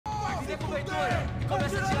Pega cobertura e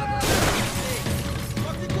começa a tirar da frente. Tô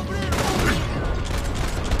aqui cobrindo!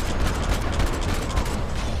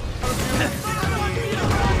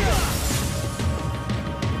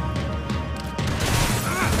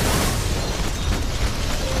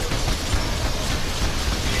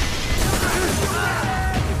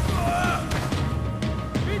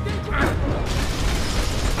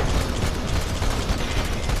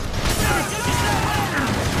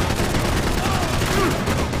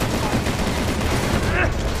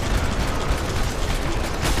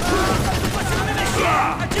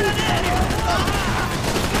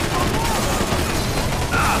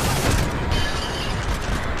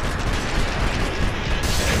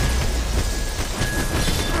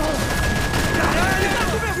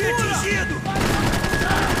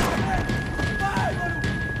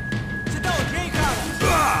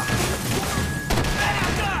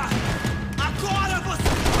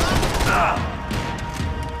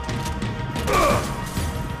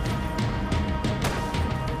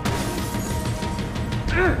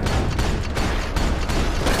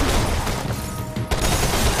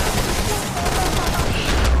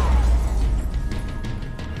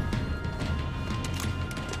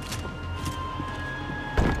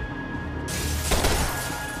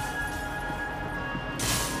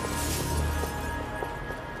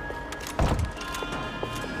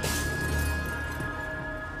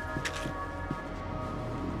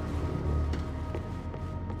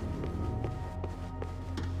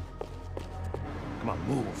 Come on,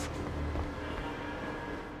 move.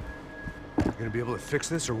 You gonna be able to fix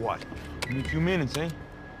this or what? Give me a few minutes, eh?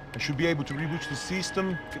 I should be able to reboot the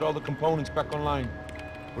system, get all the components back online.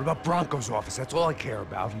 What about Bronco's office? That's all I care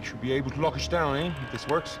about. You should be able to lock us down, eh? If this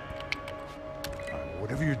works. All right,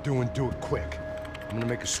 whatever you're doing, do it quick. I'm gonna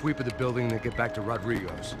make a sweep of the building and then get back to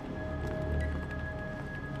Rodrigo's.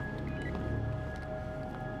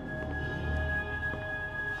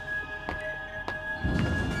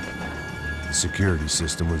 The security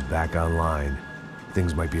system was back online.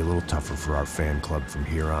 Things might be a little tougher for our fan club from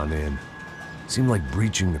here on in. Seemed like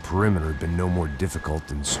breaching the perimeter had been no more difficult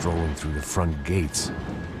than strolling through the front gates.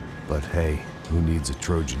 But hey, who needs a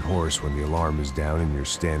Trojan horse when the alarm is down and your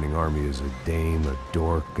standing army is a dame, a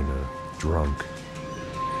dork, and a drunk?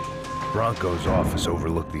 Bronco's office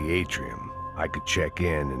overlooked the atrium. I could check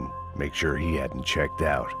in and make sure he hadn't checked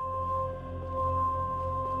out.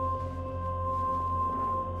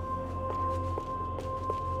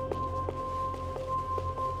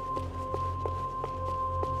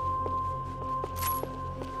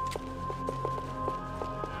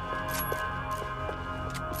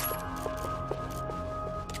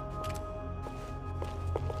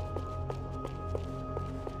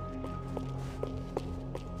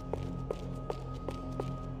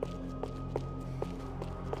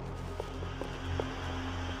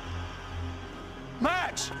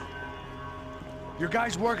 Max! Your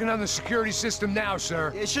guy's working on the security system now,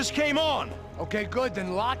 sir. It just came on! Okay, good,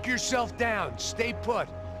 then lock yourself down. Stay put.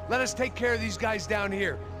 Let us take care of these guys down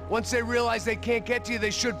here. Once they realize they can't get to you,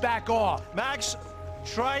 they should back off. Max,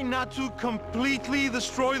 try not to completely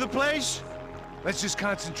destroy the place. Let's just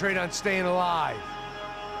concentrate on staying alive.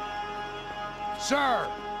 Sir!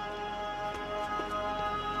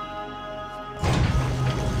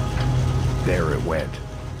 There it went.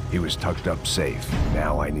 He was tucked up safe.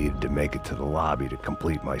 Now I needed to make it to the lobby to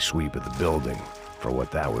complete my sweep of the building, for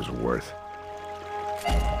what that was worth.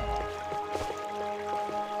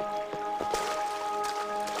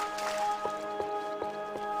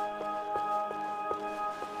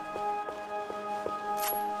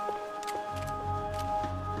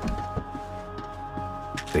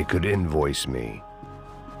 They could invoice me.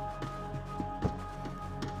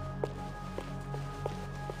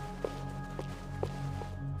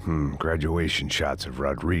 Graduation shots of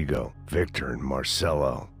Rodrigo, Victor, and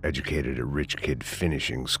Marcelo, educated at rich kid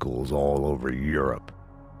finishing schools all over Europe.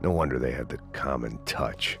 No wonder they had the common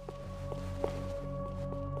touch.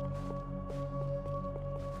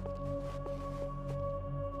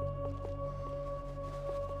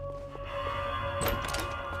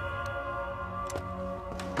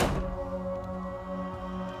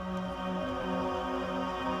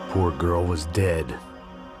 Poor girl was dead.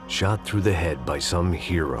 Shot through the head by some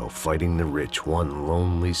hero fighting the rich one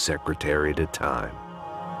lonely secretary at a time.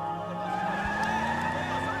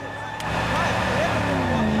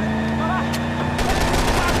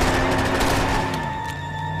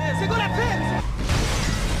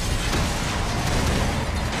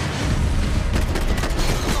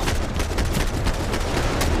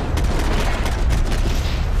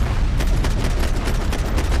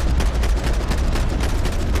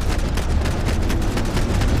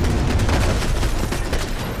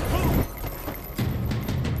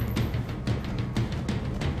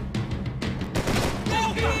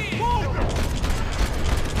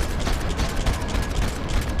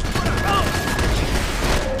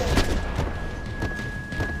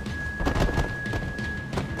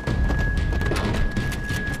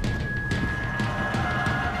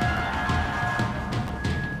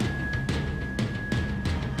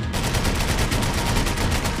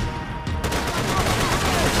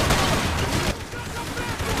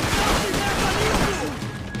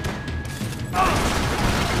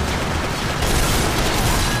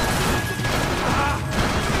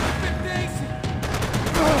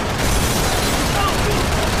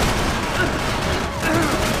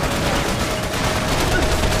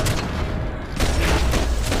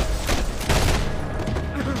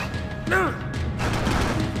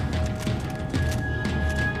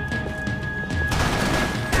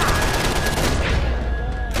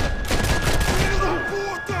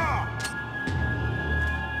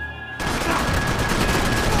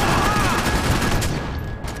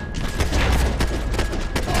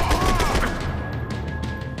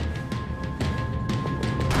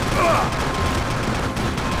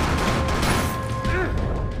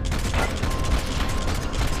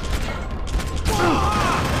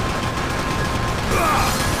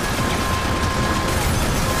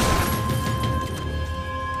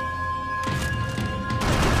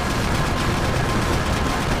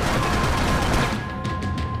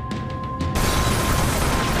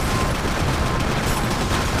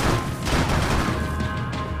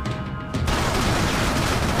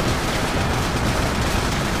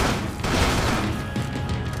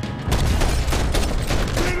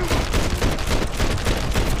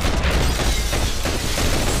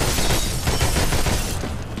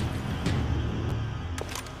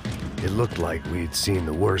 looked like we'd seen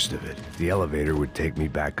the worst of it. The elevator would take me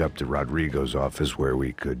back up to Rodrigo's office where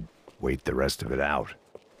we could wait the rest of it out.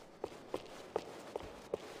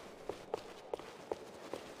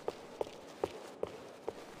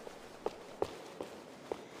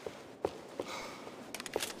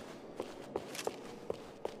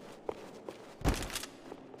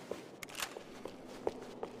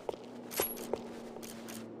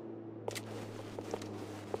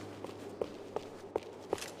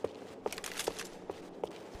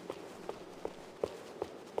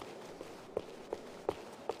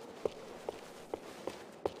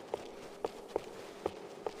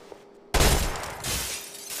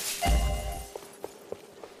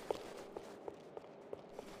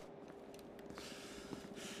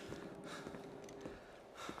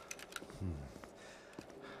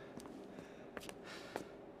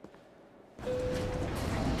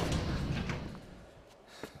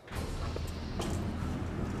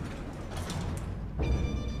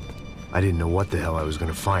 I didn't know what the hell I was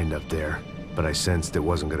gonna find up there, but I sensed it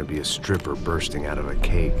wasn't gonna be a stripper bursting out of a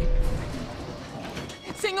cake.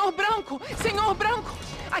 Senor Branco! Senor Branco!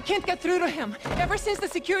 I can't get through to him. Ever since the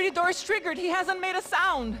security door is triggered, he hasn't made a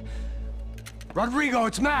sound. Rodrigo,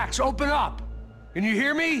 it's Max! Open up! Can you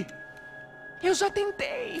hear me? Eu já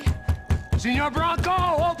tentei. Senor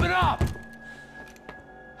Branco, open up!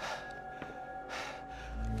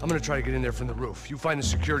 I'm gonna try to get in there from the roof. You find the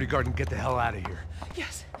security guard and get the hell out of here.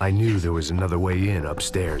 Yes. I knew there was another way in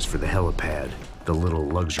upstairs for the helipad. The little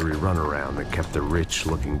luxury runaround that kept the rich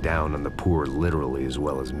looking down on the poor literally as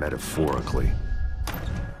well as metaphorically.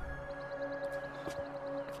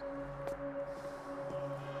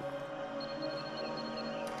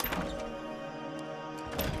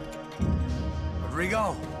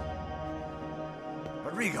 Rodrigo?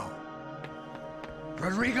 Rodrigo?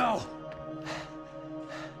 Rodrigo!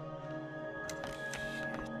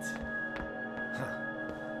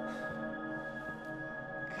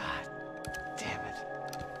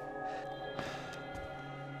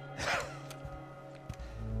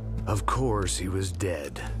 Of course, he was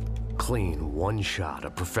dead. Clean, one shot, a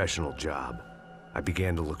professional job. I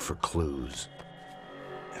began to look for clues.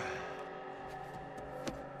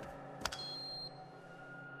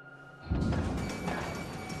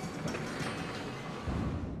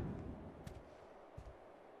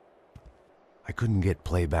 I couldn't get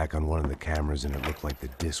playback on one of the cameras and it looked like the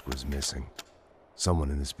disc was missing. Someone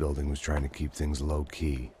in this building was trying to keep things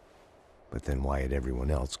low-key. But then why had everyone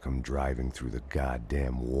else come driving through the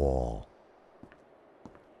goddamn wall?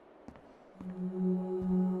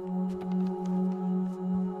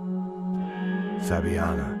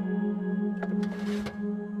 Fabiana.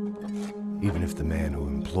 Even if the man who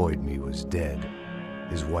employed me was dead,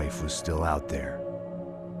 his wife was still out there.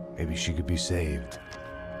 Maybe she could be saved.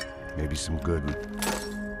 Maybe some good would...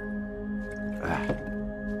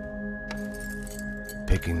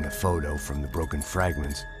 Picking the photo from the broken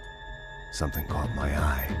fragments, something caught my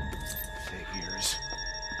eye. Figures.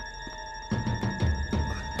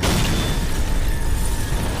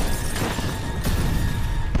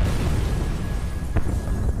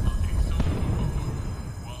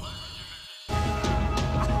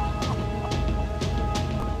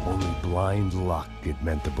 Only blind luck it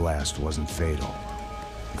meant the blast wasn't fatal.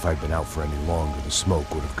 If I'd been out for any longer, the smoke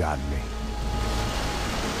would have gotten me.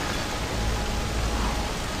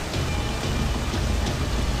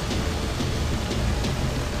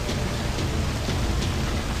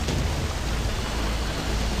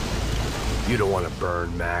 You don't want to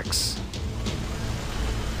burn, Max.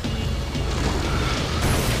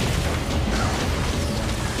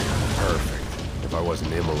 Perfect. If I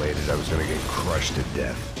wasn't immolated, I was gonna get crushed to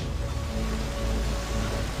death.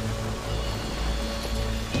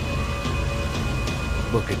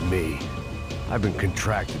 Look at me. I've been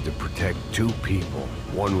contracted to protect two people.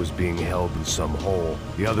 One was being held in some hole.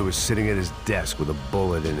 The other was sitting at his desk with a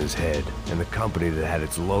bullet in his head. And the company that had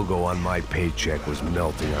its logo on my paycheck was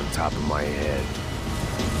melting on top of my head.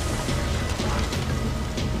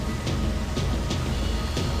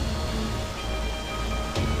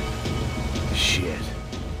 Shit.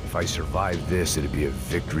 If I survived this, it'd be a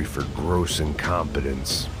victory for gross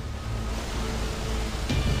incompetence.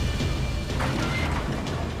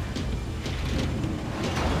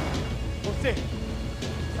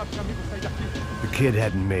 The kid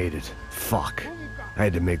hadn't made it. Fuck. I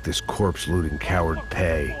had to make this corpse-looting coward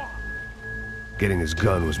pay. Getting his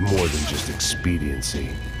gun was more than just expediency.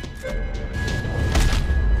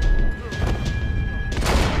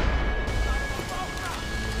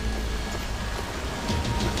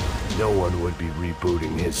 No one would be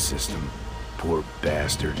rebooting his system. Poor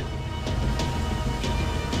bastard.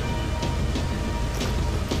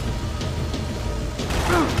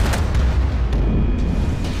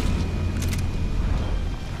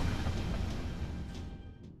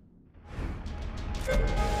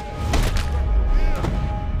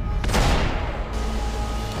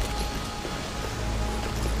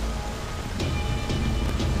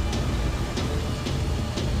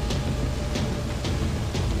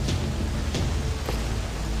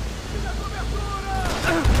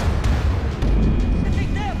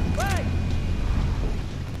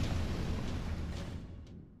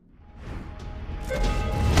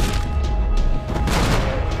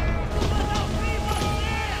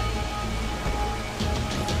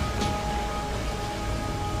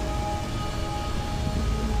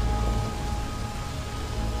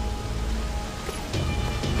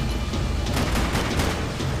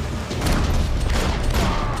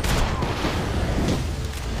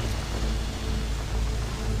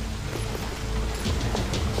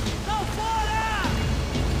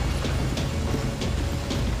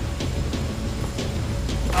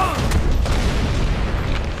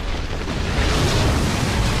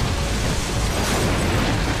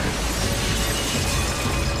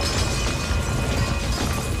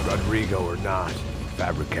 Rodrigo or not,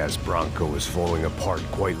 Fabregas Bronco is falling apart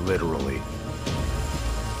quite literally.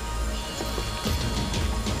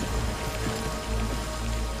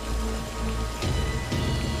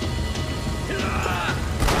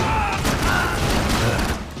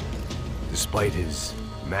 Despite his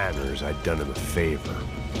manners, I'd done him a favor.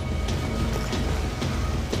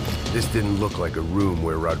 This didn't look like a room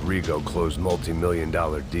where Rodrigo closed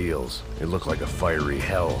multi-million-dollar deals. It looked like a fiery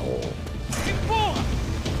hellhole.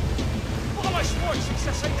 mais forte que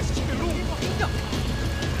você sair dessa espelunca!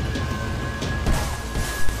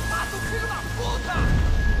 Mata o filho da puta!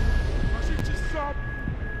 A gente sabe!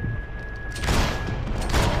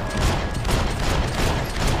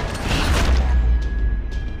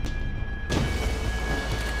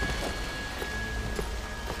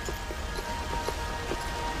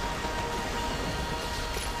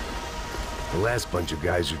 The last bunch of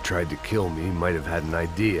guys who tried to kill me might have had an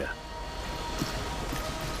idea.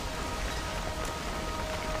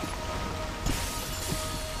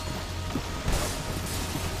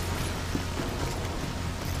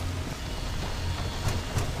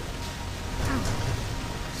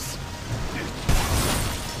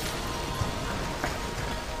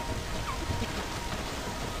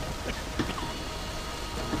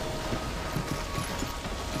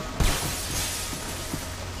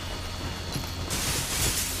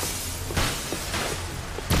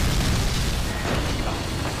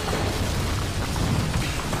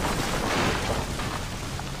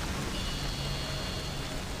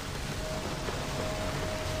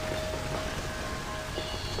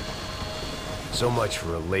 So much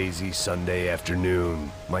for a lazy Sunday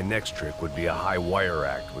afternoon. My next trick would be a high wire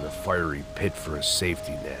act with a fiery pit for a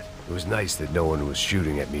safety net. It was nice that no one was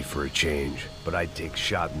shooting at me for a change, but I'd take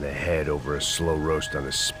shot in the head over a slow roast on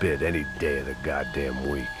a spit any day of the goddamn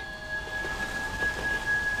week.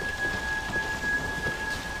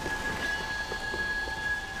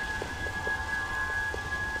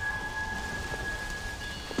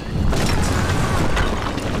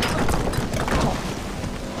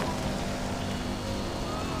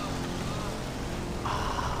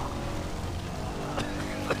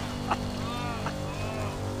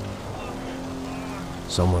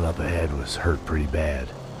 Someone up ahead was hurt pretty bad.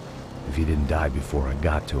 If he didn't die before I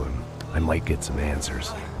got to him, I might get some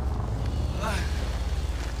answers.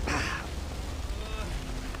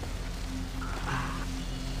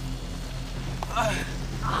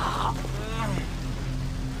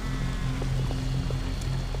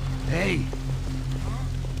 Hey!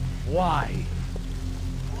 Why?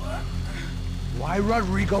 Why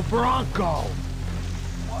Rodrigo Bronco?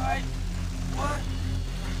 Why? What?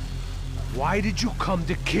 Why did you come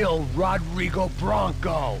to kill Rodrigo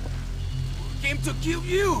Bronco? Came to kill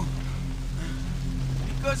you!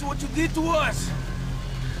 Because of what you did to us!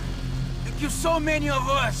 You killed so many of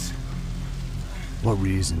us! What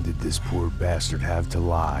reason did this poor bastard have to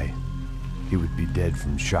lie? He would be dead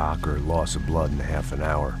from shock or loss of blood in half an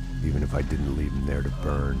hour, even if I didn't leave him there to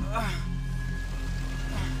burn.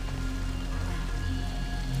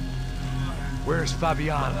 Where's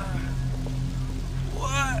Fabiana?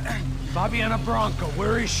 What? Fabiana Bronco,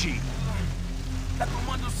 where is she? That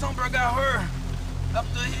Comando Sombra got her! Up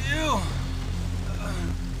the hill!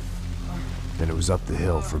 Then it was up the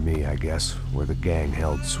hill for me, I guess, where the gang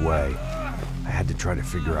held sway. I had to try to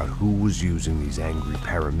figure out who was using these angry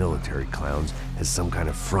paramilitary clowns as some kind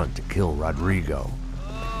of front to kill Rodrigo.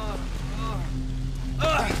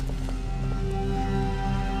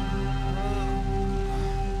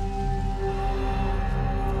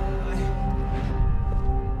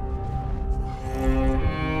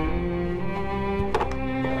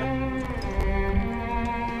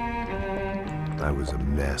 I was a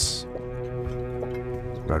mess.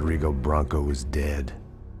 Rodrigo Branco was dead.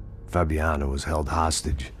 Fabiana was held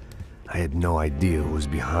hostage. I had no idea who was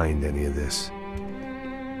behind any of this.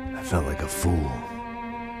 I felt like a fool.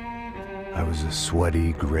 I was a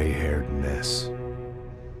sweaty, gray-haired mess.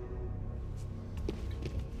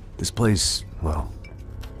 This place, well,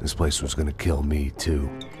 this place was gonna kill me, too.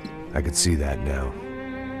 I could see that now.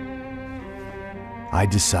 I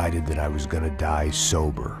decided that I was gonna die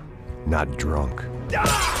sober, not drunk.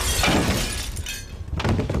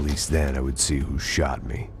 At least then I would see who shot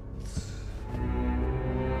me.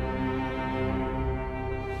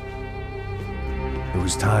 It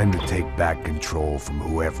was time to take back control from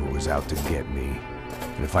whoever was out to get me.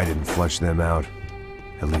 And if I didn't flush them out,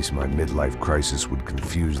 at least my midlife crisis would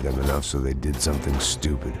confuse them enough so they did something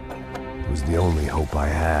stupid. It was the only hope I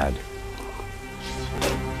had.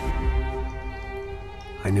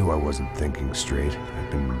 I knew I wasn't thinking straight.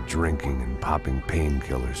 I'd been drinking and popping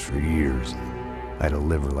painkillers for years. I had a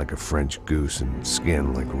liver like a French goose and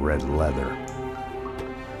skin like red leather.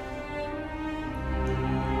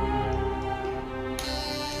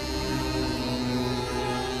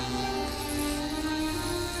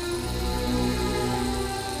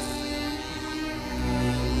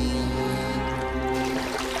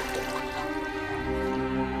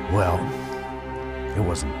 Well, it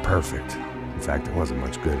wasn't perfect. In fact, it wasn't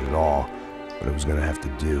much good at all, but it was gonna have to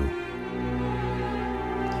do.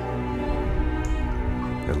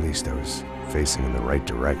 At least I was facing in the right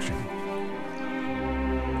direction.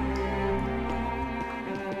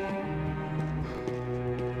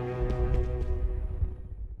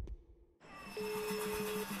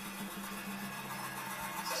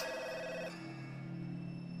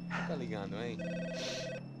 Tá ligando, hein?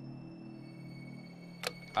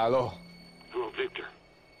 Hello. Hello, Victor.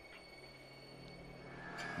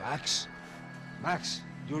 Max? Max,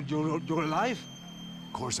 you're alive?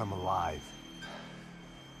 Of course I'm alive.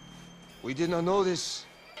 We did not know this.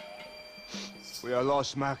 We are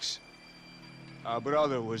lost, Max. Our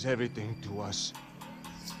brother was everything to us.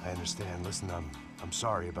 I understand. Listen, I'm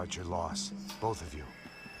sorry about your loss. Both of you.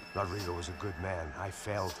 Rodrigo was a good man. I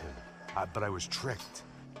failed him. But I was tricked.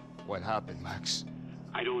 What happened, Max?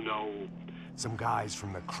 I don't know. Some guys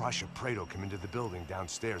from the Crush of Prado came into the building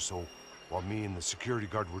downstairs, so while me and the security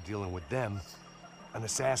guard were dealing with them, an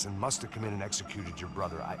assassin must have come in and executed your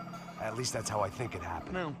brother. At least that's how I think it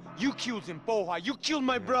happened. No, you killed him, Poha. You killed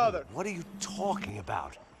my brother. What are you talking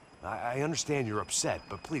about? I understand you're upset,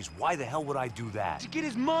 but please, why the hell would I do that? To get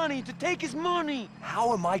his money, to take his money.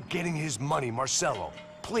 How am I getting his money, Marcelo?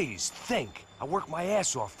 Please, think. I worked my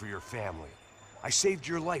ass off for your family. I saved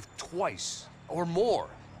your life twice, or more.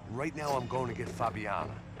 And right now I'm going to get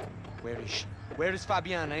Fabiana. Where is she? Where is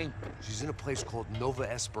Fabiana, eh? She's in a place called Nova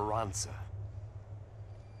Esperanza.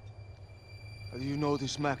 How do you know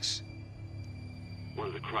this, Max? One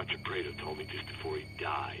of the Crotch of Prado told me just before he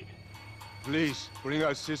died. Please, bring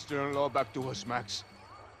our sister-in-law back to us, Max.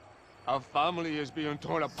 Our family is being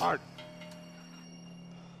torn apart.